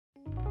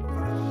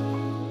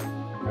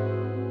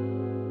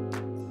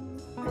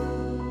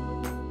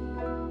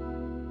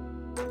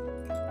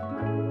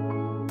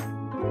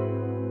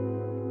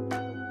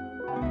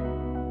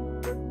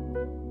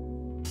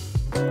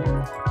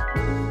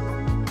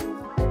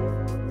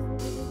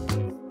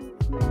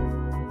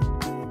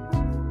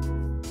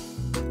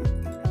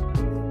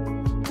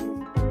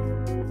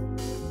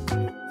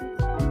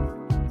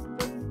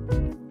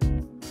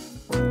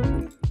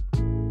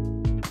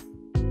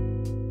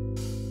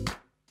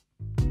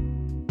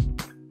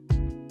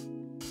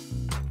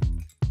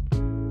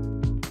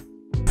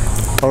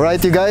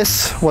Alright you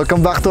guys, welcome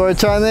back to our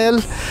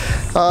channel.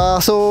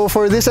 So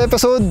for this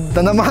episode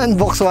na naman,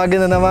 Volkswagen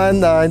na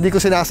naman. Hindi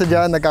ko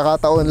sinasadya,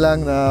 nagkakataon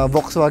lang na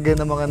Volkswagen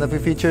na mga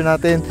napi-feature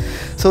natin.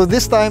 So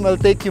this time, I'll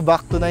take you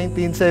back to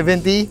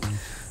 1970.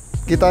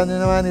 Kita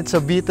nyo naman, it's a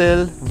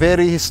Beetle.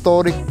 Very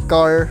historic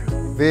car,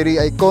 very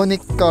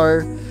iconic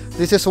car.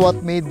 This is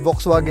what made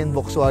Volkswagen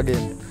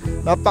Volkswagen.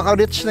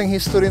 Napaka-rich ng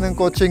history ng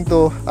kotseng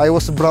to. I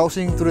was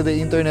browsing through the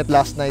internet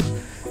last night.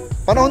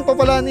 Panahon pa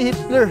pala ni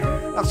Hitler.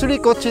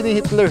 Actually, kotse ni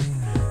Hitler.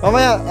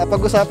 Mamaya,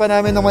 pag-usapan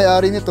namin ng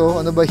may-ari nito,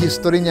 ano ba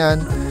history niyan.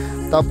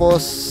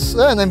 Tapos,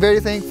 and I'm very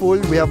thankful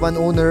we have an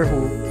owner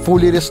who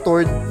fully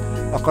restored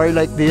a car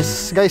like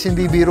this. Guys,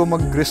 hindi biro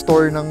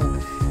mag-restore ng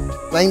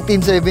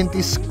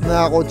 1970s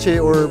na kotse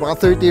or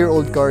baka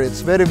 30-year-old car. It's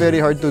very, very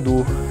hard to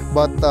do.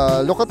 But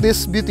look at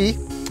this beauty.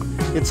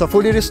 It's a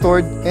fully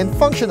restored and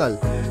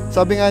functional.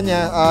 Sabi nga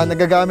niya,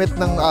 nagagamit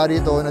ng ari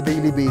ito na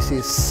daily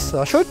basis.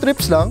 Short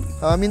trips lang,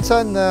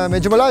 minsan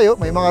medyo malayo,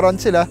 may mga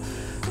runs sila,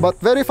 but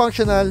very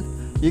functional,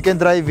 you can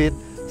drive it.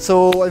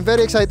 So I'm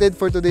very excited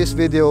for today's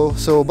video.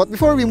 But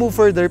before we move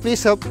further,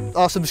 please help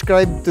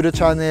subscribe to the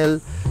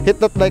channel, hit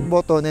that like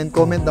button and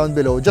comment down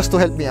below just to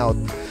help me out.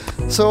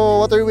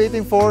 So what are you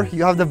waiting for?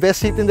 You have the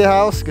best seat in the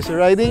house because you're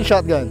riding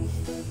shotgun.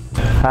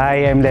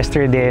 Hi, I'm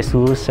Lester De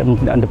Jesus. I'm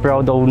the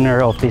proud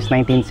owner of this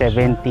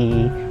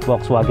 1970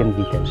 Volkswagen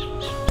Beetle.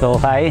 So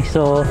hi,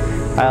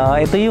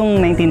 ito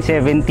yung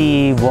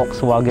 1970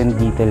 Volkswagen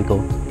Beetle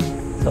ko.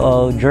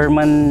 So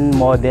German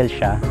model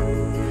siya.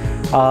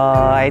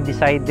 I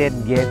decided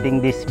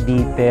getting this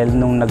Beetle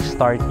nung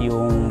nag-start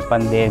yung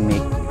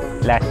pandemic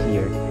last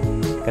year.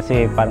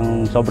 Kasi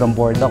parang sobrang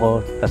bored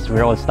ako, tas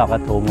we're all stuck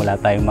at home, wala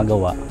tayong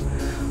magawa.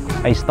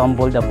 I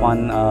stumbled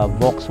upon a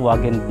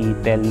Volkswagen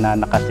Beetle na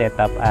nakaset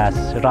up as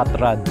rat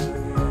rod.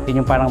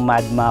 Yun yung parang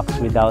Mad Max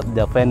without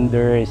the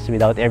fenders,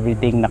 without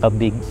everything,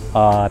 naka-big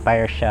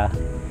tire siya.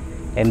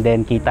 And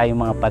then kita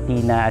yung mga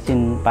patina, as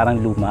in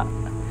parang luma.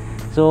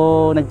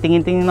 So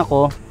nagtingin-tingin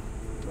ako,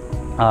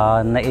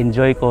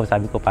 na-enjoy ko,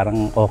 sabi ko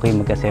parang okay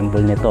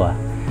mag-assemble nito ah.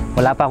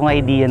 Wala pa akong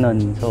idea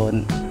nun. So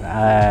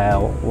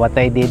what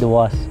I did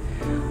was,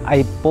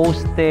 I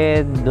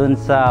posted dun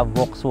sa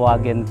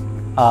Volkswagen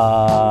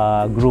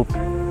group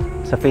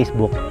sa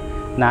Facebook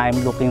na I'm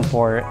looking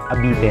for a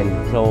Beetle.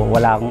 So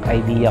wala akong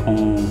idea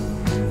kung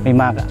may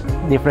mga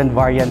different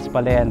variants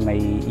pala yan.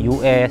 May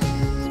US,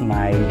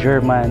 may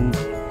German,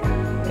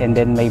 and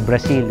then may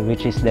Brazil,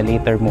 which is the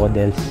later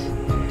models.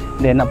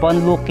 Then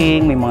upon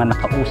looking, may mga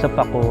nakausap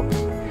ako.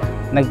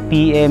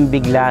 Nag-PM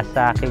bigla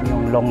sa akin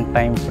yung long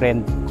time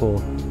friend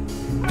ko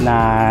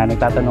na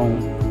nagtatanong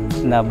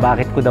na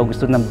bakit ko daw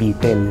gusto ng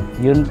Beetle.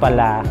 Yun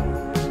pala,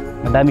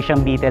 madami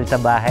siyang Beetle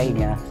sa bahay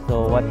niya.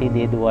 So what he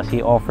did was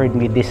he offered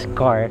me this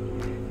car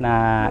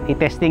na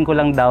i-testing ko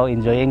lang daw,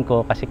 enjoyin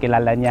ko kasi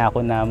kilala niya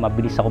ako na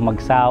mabilis ako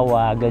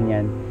magsawa,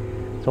 ganyan.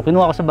 So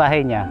kinuha ko sa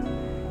bahay niya.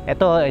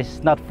 Ito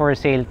is not for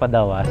sale pa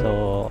daw. So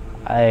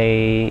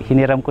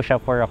hiniram ko siya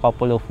for a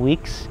couple of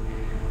weeks.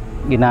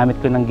 Ginamit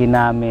ko ng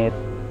ginamit.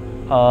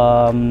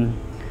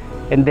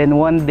 And then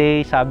one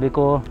day sabi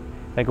ko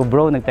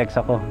bro, nag-text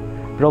ako.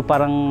 Bro,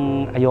 parang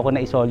ayoko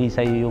na isoli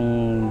sa'yo yung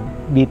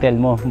Beetle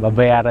mo,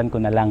 babayaran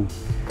ko na lang.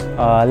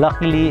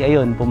 Luckily,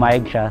 ayun,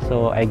 pumayag siya.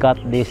 So I got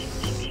this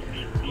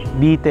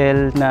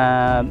Beetle na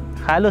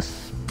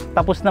halos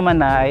tapos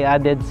naman na. I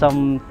added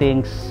some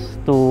things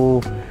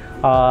to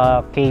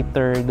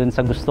cater dun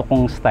sa gusto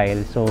kong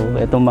style. So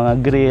itong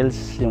mga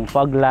grills, yung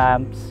fog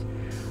lamps,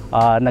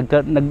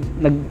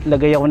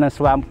 naglagay ako ng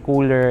swamp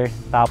cooler,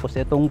 tapos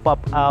itong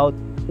pop-out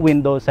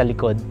window sa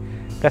likod.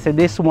 Kasi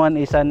this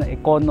one is an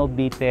Econo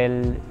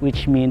Beetle,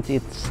 which means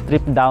it's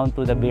stripped down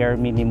to the bare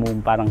minimum.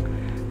 Parang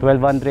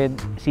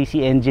 1200cc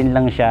engine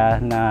lang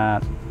siya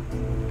na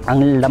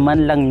ang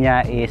laman lang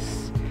niya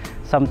is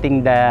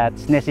something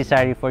that's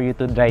necessary for you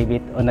to drive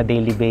it on a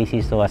daily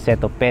basis. So a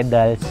set of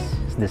pedals,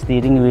 the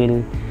steering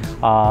wheel,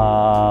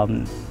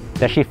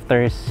 the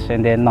shifters,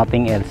 and then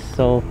nothing else.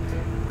 So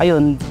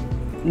ayun,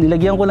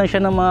 nilagyan ko lang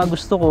siya ng mga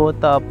gusto ko,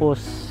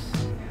 tapos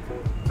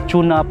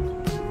tune up,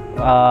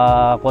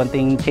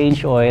 konting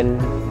change oil,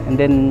 and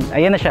then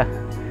ayan na siya.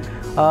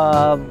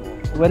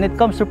 When it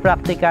comes to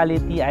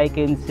practicality, I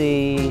can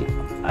say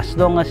as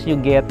long as you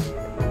get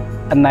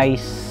a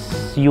nice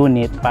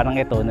unit,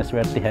 parang ito,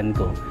 naswertihan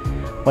ko,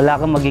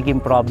 wala kang magiging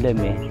problem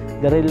eh.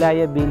 The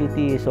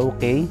reliability is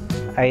okay.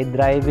 I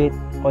drive it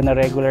on a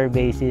regular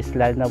basis,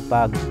 lalo na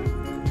pag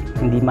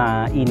hindi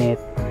mainit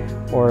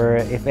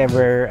or if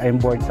ever I'm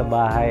bored sa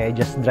bahay, I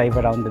just drive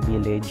around the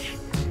village.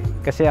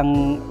 Kasi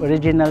ang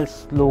original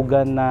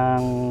slogan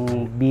ng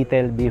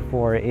Beetle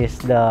before is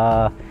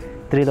the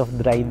thrill of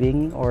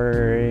driving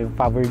or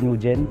power new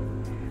gen.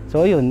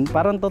 So yun,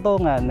 parang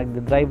totoo nga,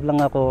 nag-drive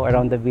lang ako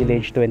around the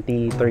village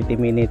 20-30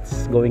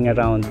 minutes going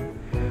around.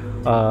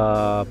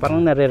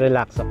 Parang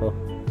nare-relax ako.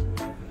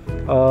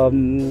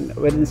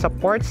 When sa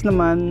parts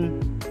naman,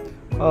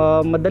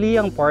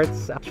 madali ang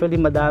parts. Actually,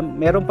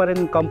 meron pa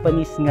rin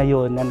companies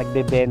ngayon na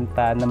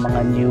nagbebenta ng mga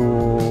new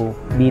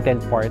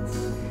Beetle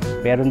parts.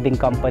 Meron ding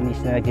companies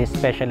na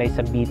nag-specialize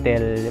sa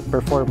Beetle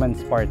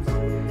performance parts.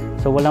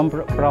 So walang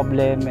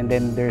problem, and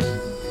then there's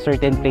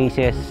certain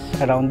places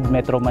around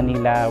Metro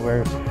Manila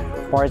where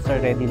parts are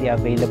readily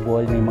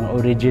available. May mga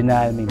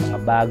original, may mga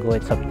bago.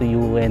 It's up to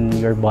you and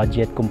your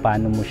budget kung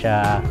paano mo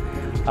siya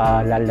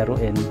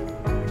lalaruin.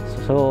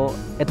 So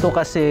ito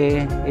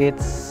kasi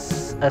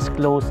it's as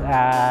close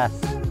as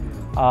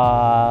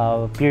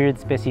period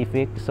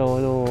specific.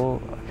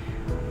 So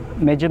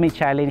medyo may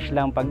challenge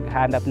lang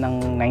paghanap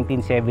ng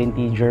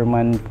 1970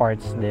 German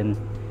parts din.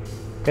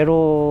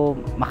 Pero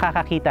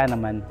makakakita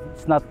naman.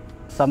 It's not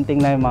something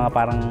na yung mga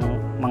parang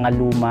mga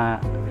luma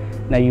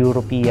na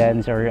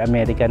Europeans or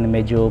American na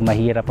medyo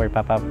mahirap or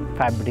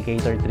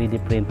papafabricate or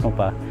 3D print mo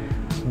pa.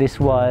 This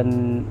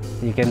one,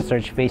 you can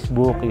search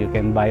Facebook, you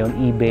can buy on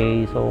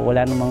eBay. So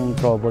wala namang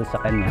trouble sa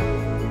kanya.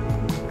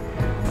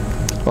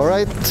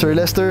 Alright, Sir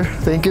Lester,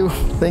 thank you.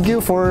 Thank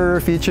you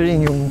for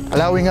featuring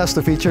allowing us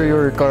to feature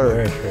your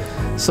car. Sure.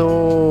 So,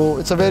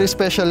 it's a very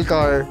special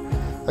car.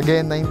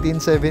 Again,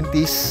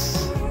 1970s.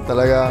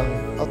 Talagang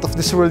out of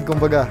this world,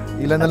 kumbaga.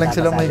 Ilan na lang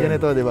silang may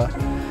ganito, di ba?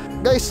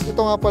 Guys, ito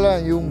nga pala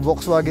yung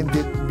Volkswagen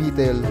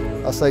Beetle,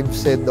 as I've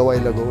said a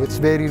while ago. It's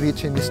very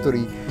rich in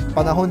history.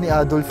 Panahon ni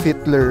Adolf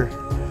Hitler.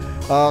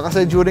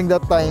 Kasi during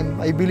that time,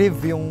 I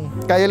believe yung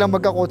kaya lang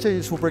magkakotse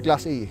yung super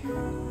class A.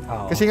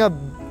 Kasi nga,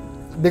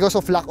 because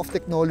of lack of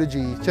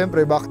technology,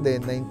 syempre back then,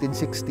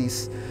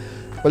 1960s,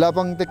 wala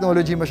pang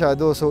technology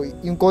masyado. So,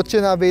 yung kotse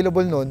na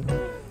available nun,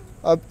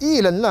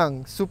 ilan lang,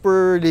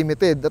 super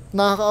limited. At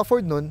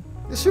nakaka-afford nun,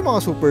 is yung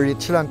mga super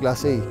rich lang,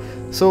 class A.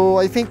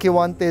 So, I think he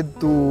wanted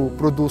to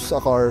produce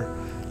a car,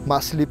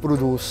 massively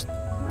produced.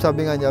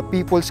 Sabi nga niya,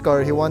 people's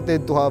car. He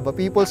wanted to have a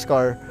people's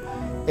car.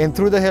 And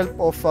through the help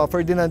of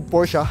Ferdinand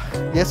Porsche,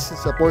 yes,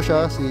 sa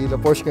Porsche, si La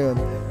Porsche ngayon,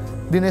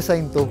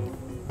 dinesign to,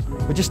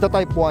 which is the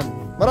Type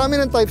 1.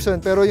 Marami ng types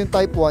yun, pero yung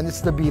Type 1,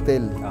 it's the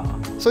Beetle.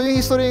 So, yung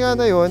history nga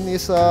na yun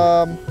is,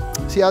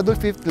 si Adolf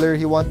Hitler,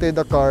 he wanted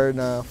a car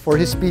na for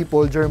his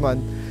people,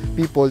 German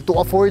people, to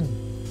afford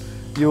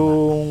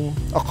yung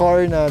a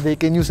car na they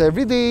can use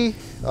every day,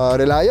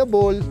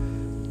 reliable,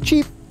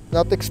 cheap,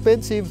 not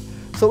expensive.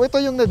 So ito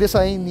yung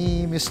na-design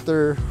ni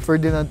Mr.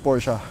 Ferdinand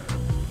Porsche,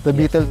 the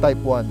Beetle Type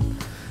 1.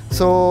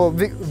 So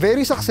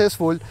very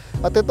successful.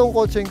 At itong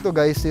kotseng to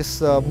guys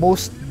is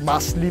most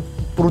massively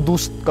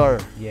produced car.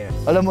 Yes.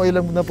 Alam mo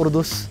ilang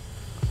na-produce?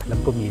 Alam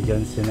ko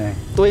millions yun eh.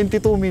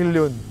 22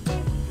 million.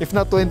 If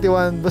not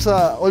 21,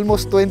 basta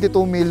almost 22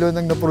 million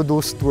ang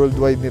na-produced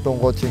worldwide nitong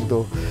kotseng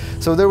to.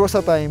 So there was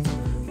a time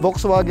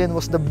Volkswagen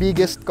was the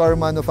biggest car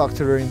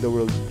manufacturer in the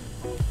world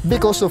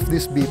because of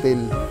this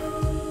Beetle.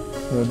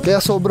 Kaya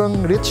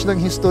sobrang rich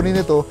ng history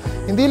nito.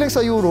 Hindi lang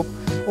sa Europe,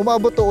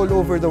 umabot to all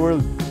over the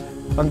world.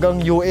 Hanggang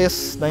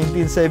US,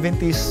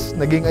 1970s,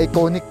 naging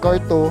iconic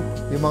car to,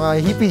 yung mga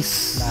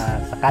hippies.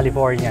 Sa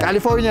California.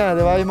 California,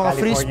 di ba? Yung mga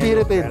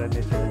free-spirited.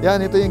 Yan,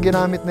 ito yung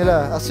ginamit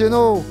nila. As you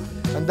know,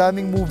 ang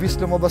daming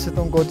movies lumabas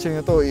itong kotseng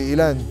ito.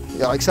 Ilan?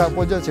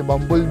 Example dyan, si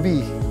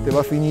Bumblebee. Di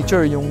ba?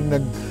 Furniture, yung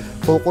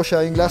focus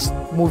siya, yung last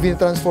movie ni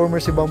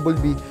Transformers, si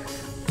Bumblebee,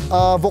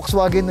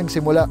 Volkswagen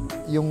nagsimula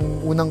yung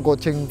unang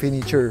kotseng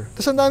furniture.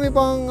 Tapos ang dami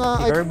pang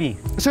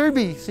si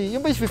Herbie, yung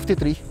ba yung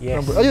 53?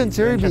 Yes. Ayun,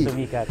 si Herbie.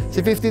 Si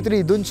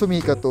 53, dun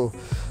sumikat to.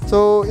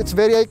 So, it's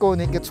very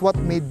iconic. It's what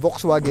made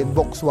Volkswagen,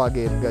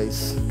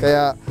 guys.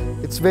 Kaya,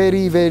 it's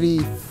very, very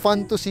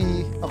fun to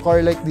see a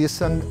car like this.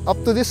 And up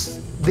to this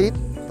date,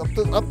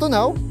 up to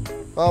now,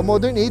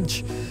 modern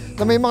age,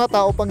 na may mga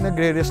tao pang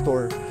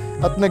nagre-restore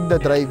at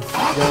nagda-drive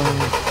yung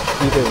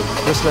Beetle,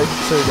 just like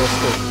Sir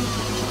Lester.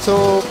 So,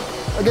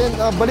 again,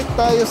 balik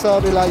tayo sa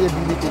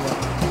reliability na.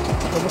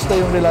 Kamusta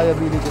yung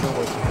reliability ng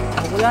kotse?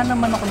 Wala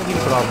naman ako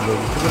naging problem.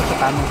 Siguro sa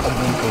tamang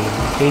pag-maintain.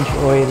 Change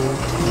oil,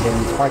 and then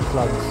spark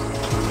plugs.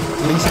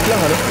 Basic lang,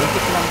 ano?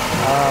 Basic lang.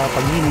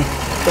 Paglinis.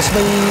 Tapos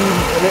may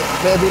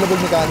available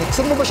mechanic.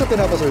 Saan mo ba siya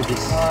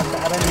pinapaservice? Sa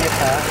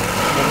Araneta,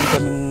 meron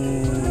kaming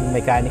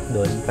mechanic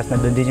doon. Tapos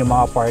nandun din yung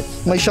mga parts.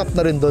 May shop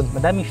na rin doon?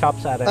 Madaming shop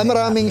sa Araneta.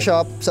 Maraming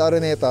shop sa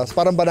Araneta.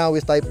 Parang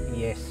Banawis type?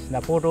 Yes. Na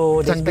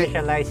puro they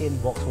specialize in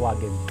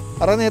Volkswagen.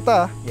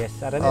 Araneta? Yes,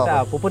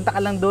 Araneta. Okay. Pupunta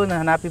ka lang doon,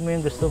 hanapin mo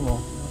yung gusto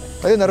mo.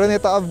 Ayun,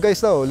 Araneta Ave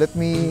guys daw. Let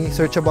me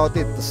search about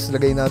it. Tapos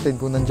lagay natin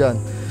kung nandyan.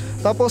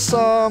 Tapos,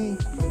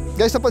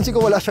 guys, napansin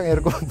ko wala siyang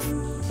aircon.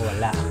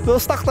 Wala. So,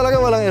 stock talaga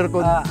walang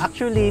aircon.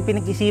 Actually,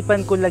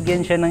 pinag-isipan ko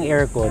lagyan siya ng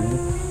aircon.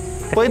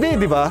 Pwede,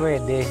 di ba?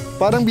 Pwede.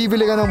 Parang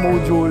bibili ka ng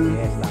module.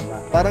 Yes, tama.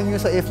 Parang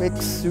yung sa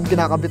FX, yung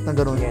kinakabit na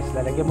gano'n. Yes,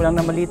 lalagyan mo lang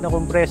ng maliit na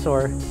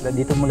compressor.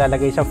 Dito mo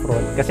lalagay sa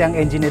front. Kasi ang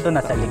engine nito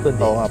nasa likod.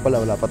 Oo nga pala,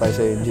 wala pa tayo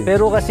sa engine.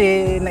 Pero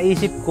kasi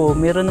naisip ko,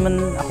 meron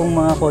naman akong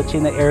mga kotse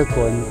na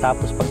aircon.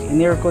 Tapos pag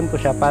in-aircon ko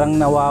siya, parang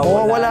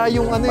nawawala. Wala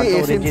yung ano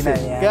essence.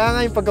 Kaya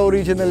nga yung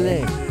pagka-original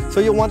niya eh.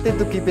 So you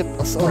wanted to keep it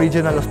as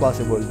original as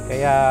possible.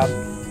 Kaya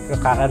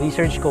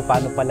kaka-research ko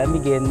paano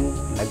palamigin.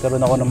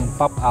 Nagkaroon ako ng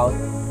pop-out.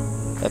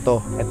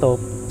 Ito.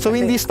 So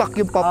hindi stock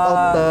yung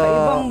pop-out? Sa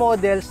ibang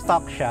model,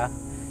 stock siya.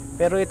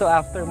 Pero ito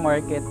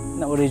aftermarket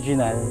na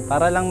original,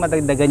 para lang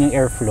madagdagan yung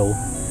airflow.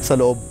 sa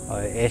loob.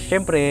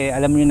 Syempre,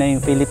 alam niyo na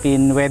yung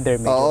Philippine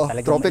weather, medyo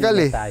talagang tropical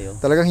mainit tayo.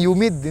 Talagang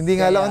humid. Hindi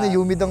nga lang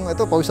humid ang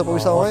ito, pawis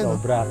ako ngayon.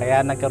 Sobra.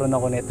 Kaya nagkaroon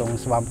ako nitong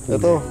swamp cooler.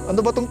 Ito, ano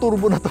ba tong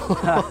turbo na to?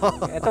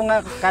 Ito nga,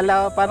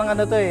 parang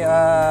ano to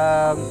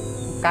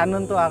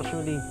Canon to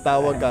actually.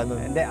 Tawag Canon.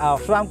 Hindi,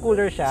 swamp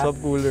cooler siya. Swamp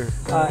cooler.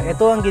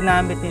 Ito ang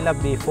ginamit nila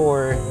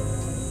before,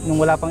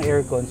 nung wala pang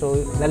aircon. So,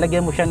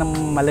 lalagyan mo siya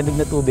ng malamig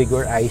na tubig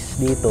or ice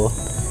dito.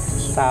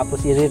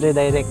 Tapos,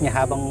 i-redirect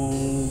niya habang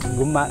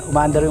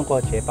umaandar yung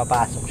kotse,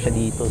 papasok siya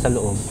dito sa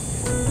loob.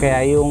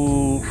 Kaya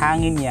yung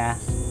hangin niya,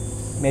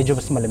 medyo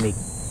mas malamig.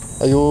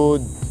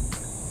 Ayun.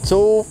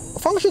 So,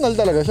 functional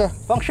talaga siya.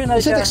 Functional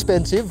Is siya. it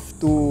expensive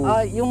to...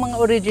 Yung mga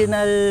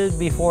original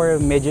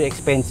before, medyo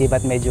expensive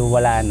at medyo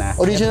wala na.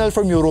 Original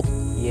from Europe?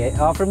 Yeah,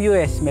 from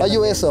US.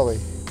 US, okay.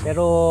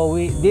 Pero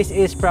this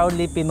is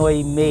proudly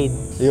Pinoy made.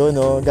 Yun,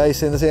 guys,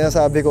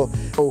 sinasabi ko.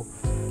 Oh,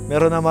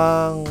 meron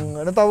namang,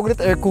 anong tawag ulit,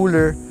 air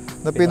cooler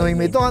na Pinoy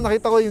made. Ito nga,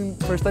 nakita ko yung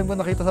first time ko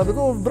nakita, sabi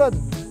ko, Brad,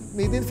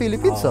 made in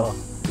Philippines,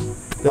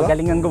 Diba?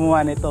 Magaling ang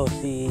gumawa nito,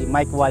 si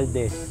Mike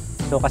Valdez.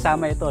 So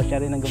kasama ito, siya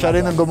rin ang gumawa. Siya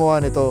rin ang gumawa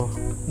nito.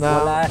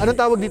 Anong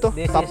tawag dito?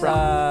 This is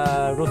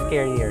a roof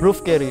carrier.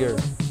 Roof carrier.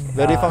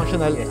 Very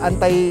functional. Yes.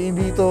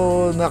 Hindi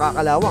ito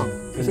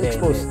nakakalawang. Kasi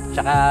exposed.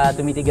 Tsaka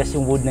tumitigas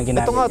yung wood na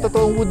ginamit. Ito nga,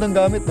 totoong wood ng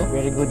gamit, no?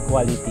 Very good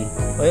quality.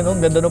 Ayun,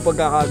 ganda ng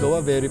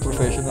pagkakagawa. Very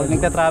professional. Pag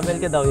nagta-travel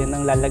ka daw, yan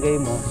ang lalagay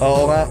mo.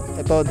 Oo nga.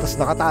 Ito, tapos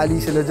nakatali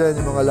sila dyan,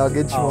 yung mga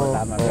luggage mo.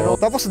 Tama. Pero,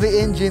 tapos the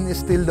engine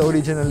is still the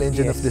original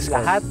engine of this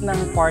car. Lahat ng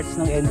parts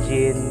ng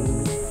engine,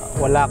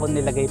 wala akong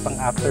nilagay pang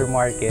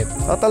aftermarket.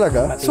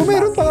 Talaga? So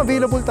meron pang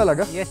available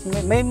talaga? Yes,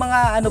 may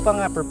mga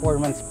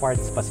performance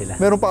parts pa sila.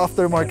 Meron pa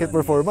aftermarket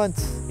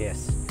performance? Yes.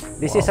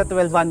 This is a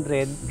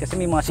 1200 kasi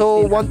may mga 1600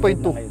 so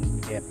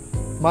 1.2? Yep.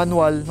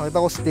 Manual, nakita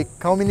ko stick.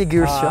 How many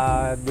gears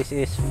siya? This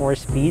is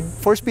 4-speed.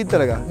 4-speed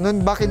talaga. Noon,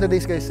 back in the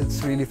days guys,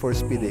 it's really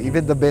 4-speed eh.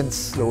 Even the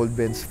Benz, the old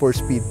Benz,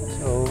 4-speed.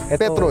 So,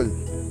 petrol?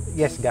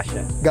 Yes, gas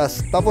siya.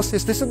 Gas. Tapos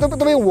ito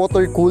ba yung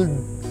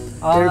water-cooled?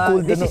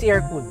 Air-cooled? This is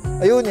air-cooled.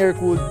 Ayun,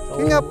 air-cooled.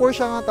 So, yun nga,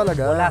 Porsche nga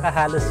talaga. Wala ka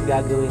halos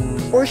gagawin.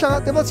 Porsche nga,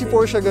 diba si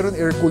Porsche ganoon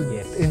air-cooled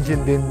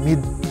engine din,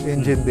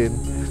 mid-engine din.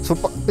 So,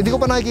 hindi ko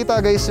pa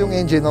nakikita guys yung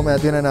engine, mamaya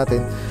tingnan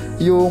natin.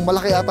 Yung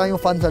malaki ata yung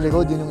fan sa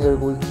likod, yun yung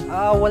air-cooled.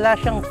 Wala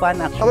siyang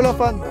fan actually. Wala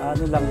fan?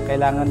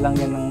 Kailangan lang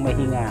yan ng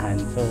mahingahan.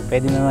 So,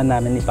 pwede naman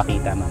namin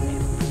ipakita mamaya.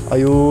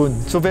 Ayun.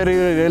 So, very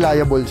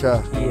reliable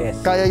siya.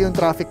 Yes. Kaya yung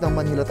traffic ng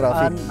Manila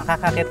traffic.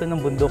 Nakakakita ng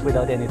bundok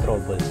without any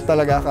troubles.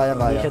 Talaga, kaya.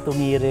 Hindi siya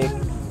tumirik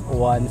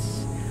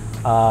once.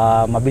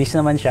 Mabilis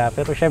naman siya.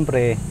 Pero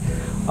syempre,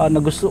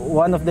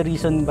 one of the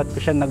reason ba't ko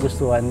siya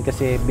nagustuhan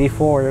kasi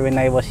before when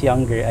I was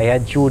younger, I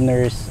had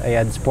tuners, I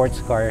had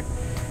sports car.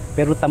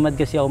 Pero tamad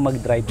kasi ako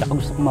mag-drive, tsaka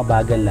gusto ko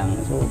mabagal lang.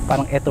 So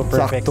parang eto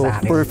perfect sa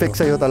akin. Perfect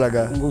sa'yo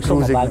talaga. Kung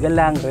gusto mabagal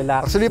lang,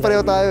 relax. Actually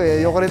pareho tayo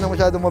eh. Ayoko rin na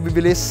masyadong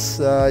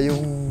mabibilis.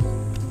 Yung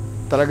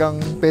talagang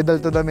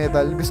pedal to the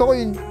metal. Gusto ko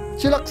yung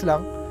chillax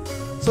lang.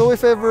 So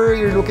if ever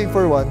you're looking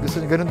for one, gusto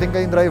nyo, ganun din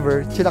kayong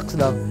driver, chillax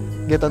lang,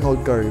 get an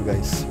old car you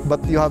guys.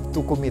 But you have to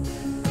commit.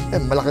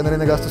 Malaki na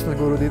rin nagastos mo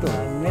siguro dito.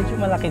 Medyo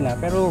malaki na,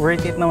 pero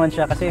worth it naman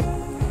siya kasi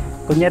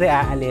kunyari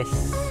aalis,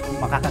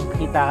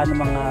 makakakita ka ng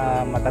mga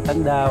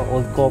matatanda,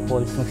 old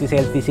couples,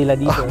 magsiselfie sila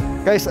dito.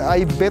 Guys,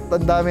 I bet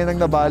ang dami nang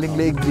nabaling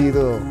leeg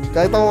dito.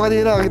 Kahit ako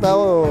kanina, nakita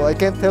ko, I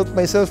can't help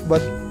myself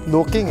but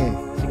looking eh.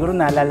 Siguro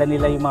naalala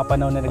nila yung mga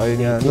panahon na nag-date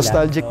nila.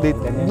 Nostalgic date.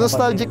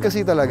 Nostalgic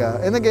kasi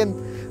talaga. And again,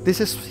 this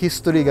is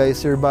history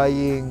guys. You're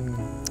buying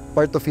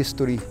part of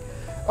history.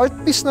 Art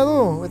piece na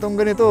to, itong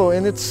ganito.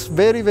 And it's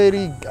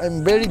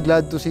I'm very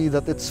glad to see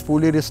that it's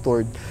fully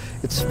restored.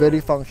 It's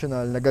very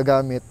functional,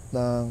 nagagamit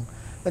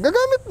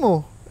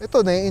mo.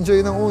 Ito,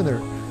 na-enjoy ng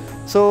owner.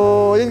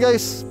 So, yun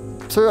guys.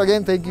 Sir,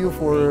 again, thank you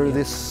for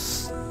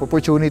this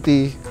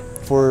opportunity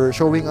for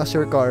showing us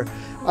your car.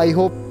 I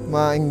hope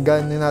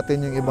mainggan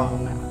natin yung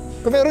ibang...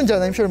 Kung meron dyan,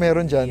 I'm sure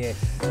meron dyan. Yes.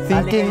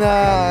 Thinking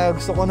na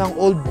gusto ko ng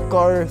old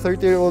car,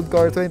 30-year-old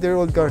car,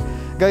 20-year-old car.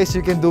 Guys, you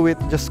can do it.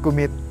 Just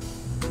commit.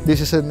 This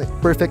is a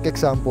perfect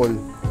example.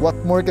 What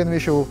more can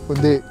we show?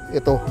 Kundi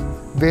ito.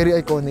 Very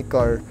iconic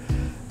car.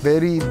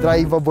 Very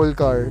drivable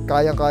car.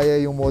 Kaya-kaya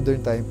yung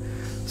modern time.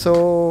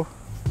 So,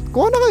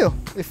 kuha na kayo.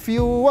 If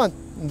you want,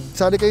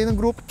 sali kayo ng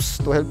groups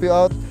to help you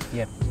out.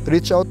 Yep.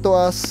 Reach out to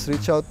us.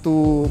 Reach out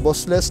to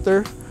Boss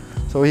Lester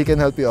so he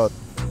can help you out.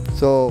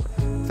 So,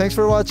 thanks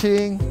for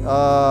watching.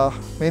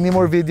 Many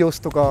more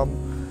videos to come.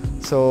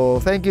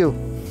 So, thank you.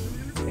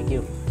 Thank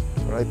you.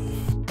 All right.